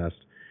podcast,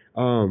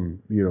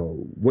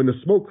 when the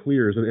smoke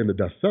clears and the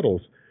dust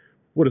settles,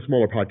 would a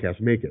smaller podcast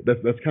make it?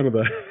 That's kind of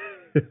the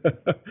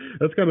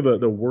that's kind of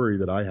the worry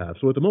that I have.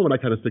 So at the moment, I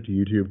kind of stick to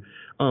YouTube.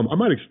 I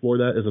might explore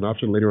that as an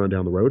option later on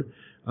down the road.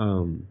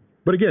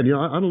 But again,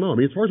 I don't know. I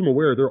mean, as far as I'm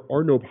aware, there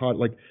are no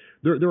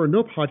there are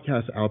no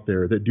podcasts out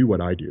there that do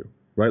what I do.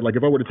 Right? Like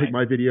if I were to take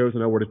my videos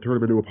and I were to turn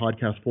them into a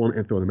podcast form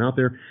and throw them out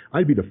there,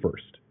 I'd be the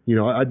first.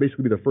 I'd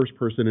basically be the first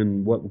person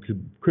in what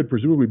could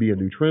presumably be a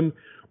new trend,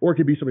 or it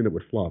could be something that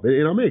would flop.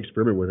 And I may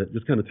experiment with it,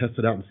 just kind of test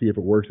it out and see if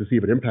it works, to see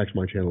if it impacts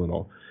my channel at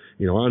all.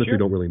 I honestly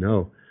don't really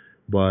know.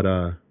 But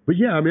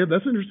yeah, I mean,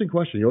 that's an interesting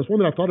question. It's one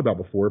that I've thought about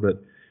before, but it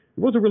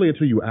wasn't really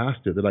until you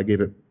asked it that I gave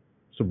it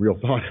some real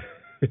thought.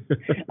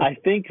 I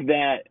think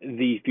that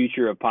the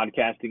future of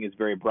podcasting is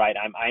very bright.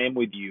 I am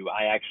with you.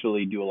 I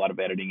actually do a lot of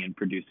editing and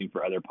producing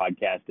for other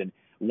podcasts. And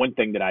one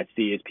thing that I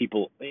see is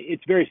people,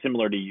 it's very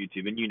similar to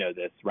YouTube, and you know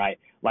this, right?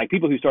 Like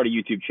people who start a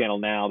YouTube channel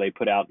now, they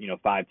put out,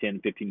 5, 10,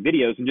 15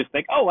 videos and just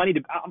think, oh,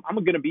 I'm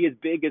going to be as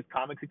big as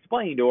Comics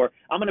Explained, or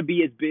I'm going to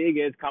be as big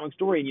as Comic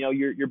Story. And,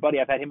 your buddy,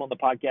 I've had him on the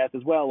podcast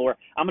as well, or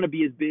I'm going to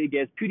be as big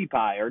as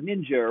PewDiePie or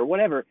Ninja or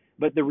whatever.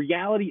 But the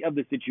reality of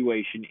the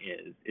situation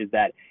is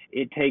that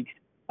it takes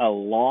a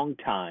long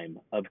time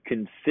of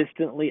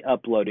consistently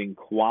uploading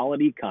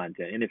quality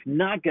content. And it's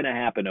not going to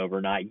happen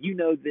overnight. You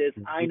know this.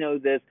 I know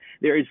this.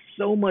 There is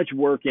so much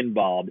work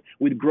involved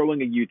with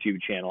growing a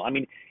YouTube channel. I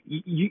mean,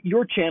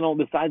 your channel,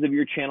 the size of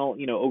your channel,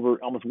 over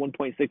almost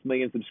 1.6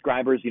 million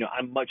subscribers.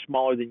 I'm much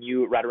smaller than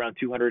you, right around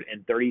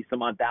 230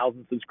 some odd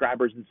thousand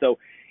subscribers. And so,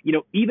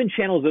 even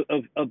channels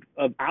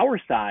of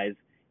our size,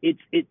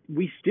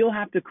 we still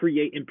have to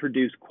create and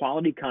produce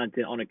quality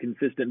content on a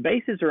consistent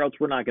basis, or else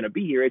we're not going to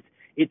be here.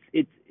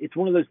 It's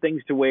one of those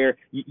things to where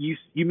you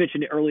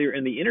mentioned it earlier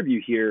in the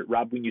interview here,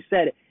 Rob, when you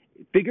said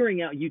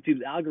figuring out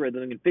YouTube's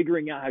algorithm and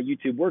figuring out how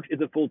YouTube works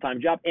is a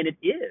full-time job, and it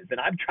is. And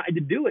I've tried to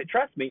do it,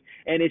 trust me.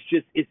 And it's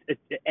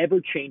an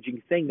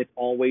ever-changing thing that's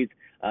always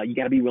you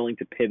got to be willing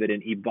to pivot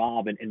and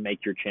evolve and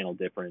make your channel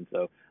different.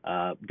 So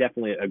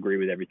definitely agree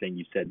with everything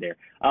you said there.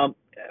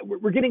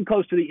 We're getting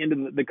close to the end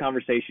of the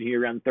conversation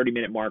here, around the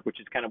 30-minute mark, which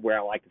is kind of where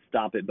I like to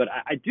stop it. But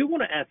I do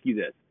want to ask you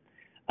this.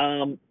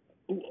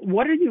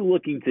 What are you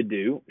looking to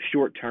do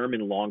short-term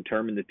and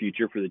long-term in the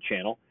future for the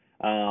channel?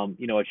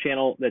 A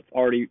channel that's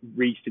already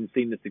reached and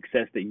seen the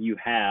success that you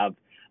have.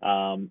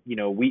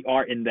 We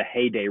are in the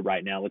heyday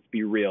right now, let's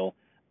be real,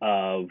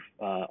 of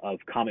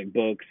comic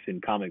books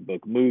and comic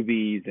book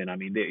movies. And I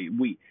mean,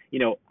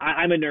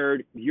 I'm a nerd,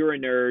 you're a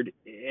nerd,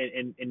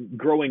 and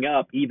growing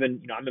up,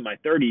 even, I'm in my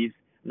 30s,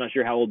 I'm not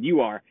sure how old you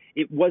are,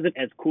 it wasn't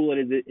as cool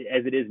as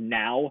it is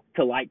now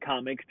to like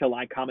comics, to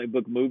like comic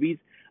book movies.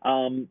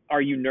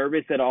 Are you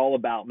nervous at all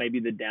about maybe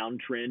the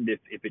downtrend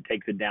if it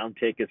takes a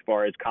downtick as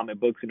far as comic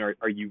books, and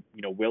are you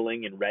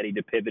willing and ready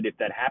to pivot if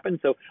that happens?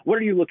 So what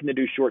are you looking to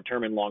do short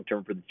term and long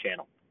term for the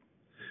channel?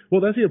 Well,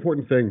 that's the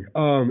important thing,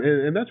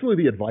 and that's really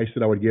the advice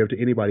that I would give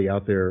to anybody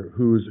out there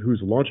who's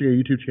launching a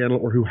YouTube channel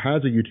or who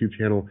has a YouTube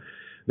channel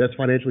that's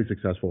financially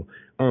successful.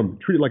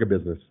 Treat it like a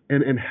business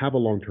and have a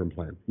long-term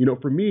plan.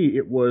 For me,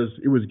 it was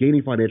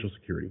gaining financial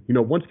security.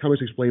 Once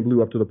Comics Explained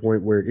blew up to the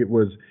point where it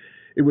was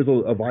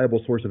a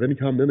viable source of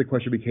income, then the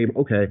question became,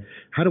 okay,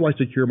 how do I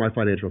secure my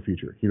financial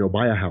future?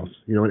 Buy a house,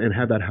 and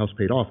have that house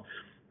paid off.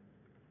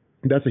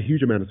 That's a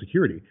huge amount of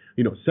security.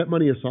 Set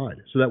money aside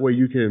so that way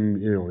you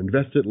can,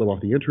 invest it, live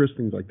off the interest,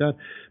 things like that.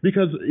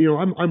 Because,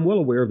 I'm well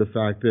aware of the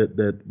fact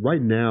that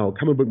right now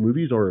comic book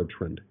movies are a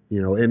trend.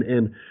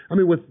 And I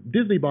mean, with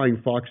Disney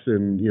buying Fox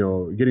and,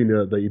 getting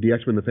the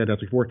X-Men, the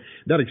Fantastic Four,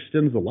 that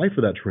extends the life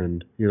of that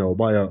trend,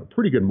 by a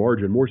pretty good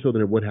margin, more so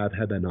than it would have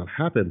had that not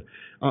happened.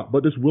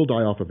 But this will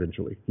die off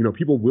eventually.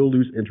 People will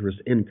lose interest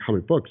in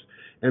comic books,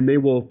 and they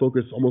will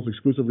focus almost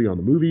exclusively on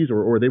the movies,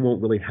 or they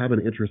won't really have an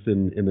interest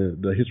in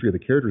the history of the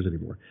characters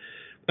anymore.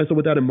 And so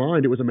with that in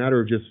mind, it was a matter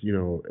of just,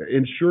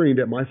 ensuring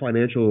that my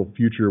financial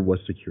future was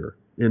secure,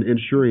 and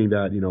ensuring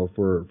that,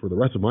 for the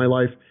rest of my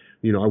life,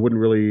 I wouldn't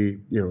really,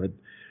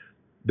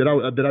 that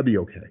I'd be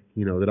okay,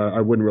 that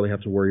I wouldn't really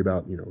have to worry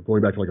about,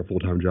 going back to like a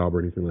full-time job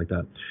or anything like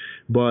that.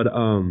 But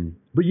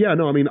yeah,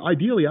 no, I mean,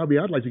 ideally,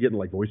 I'd like to get into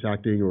like voice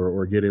acting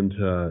or get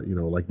into,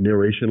 like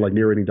narration, like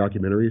narrating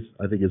documentaries.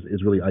 I think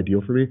is really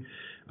ideal for me.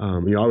 I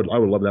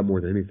would love that more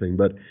than anything.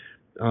 But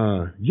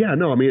yeah,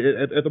 no, I mean,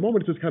 at the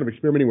moment, it's just kind of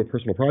experimenting with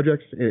personal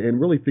projects and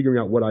really figuring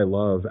out what I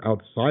love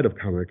outside of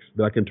comics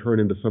that I can turn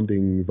into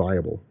something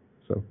viable.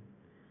 So.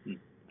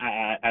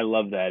 I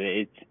love that.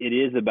 It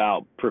is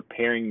about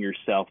preparing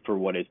yourself for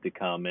what is to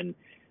come, and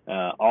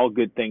all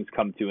good things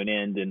come to an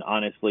end. And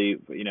honestly,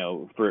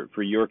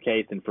 for your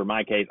case and for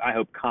my case, I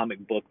hope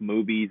comic book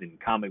movies and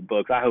comic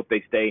books, I hope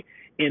they stay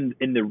in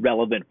the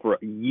relevant for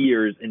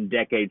years and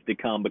decades to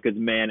come, because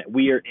man,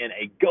 we are in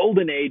a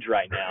golden age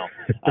right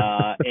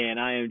now. And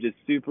I am just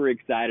super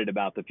excited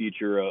about the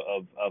future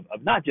of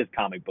not just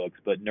comic books,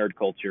 but nerd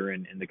culture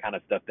and the kind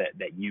of stuff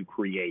that you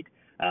create.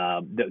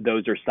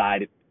 those are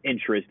side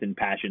interests and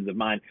passions of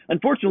mine.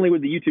 Unfortunately,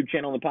 with the YouTube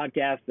channel and the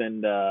podcast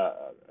and a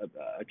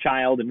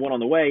child and one on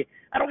the way,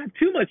 I don't have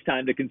too much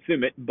time to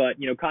consume it, but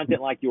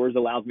content like yours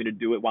allows me to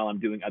do it while I'm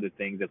doing other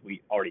things, as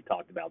we already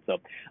talked about. So,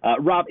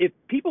 Rob, if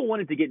people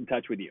wanted to get in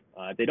touch with you,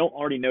 if they don't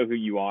already know who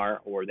you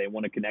are or they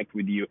want to connect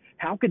with you,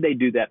 how could they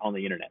do that on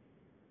the internet?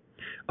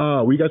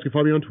 Well, you guys can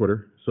follow me on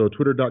Twitter, so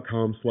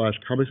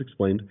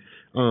twitter.com/comicsexplained.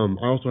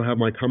 I also have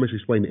my Comics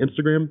Explained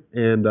Instagram,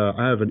 and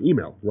I have an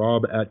email,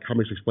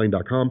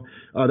 rob@comicsexplained.com.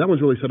 That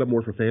one's really set up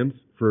more for fans,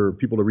 for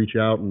people to reach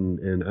out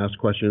and ask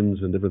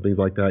questions and different things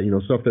like that.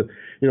 Stuff that,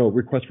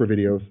 requests for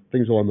videos,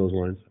 things along those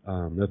lines.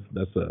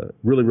 That's a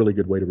really, really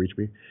good way to reach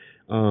me.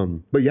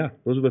 But yeah,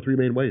 those are the three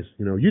main ways.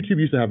 YouTube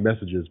used to have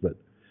messages, but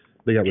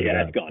they got rid of that.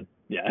 Yeah, it's gone.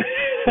 Yeah.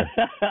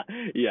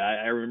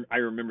 Yeah, I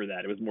remember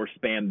that. It was more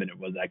spam than it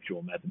was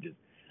actual messages.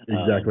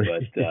 Exactly.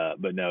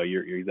 But no,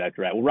 you're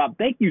exactly right. Well, Rob,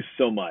 thank you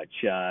so much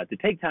to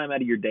take time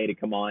out of your day to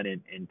come on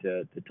and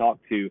to talk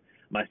to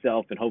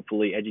myself and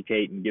hopefully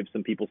educate and give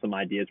some people some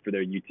ideas for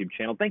their YouTube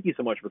channel. Thank you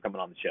so much for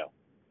coming on the show.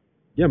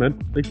 Yeah, man.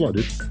 Thanks a lot,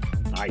 dude.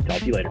 All right, talk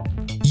to you later.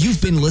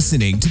 You've been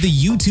listening to the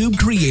YouTube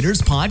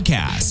Creators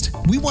Podcast.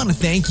 We want to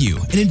thank you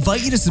and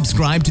invite you to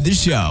subscribe to the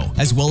show,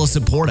 as well as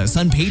support us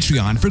on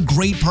Patreon for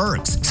great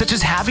perks, such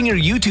as having your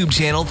YouTube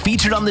channel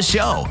featured on the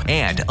show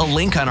and a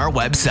link on our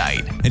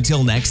website.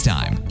 Until next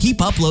time,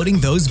 keep uploading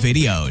those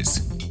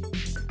videos.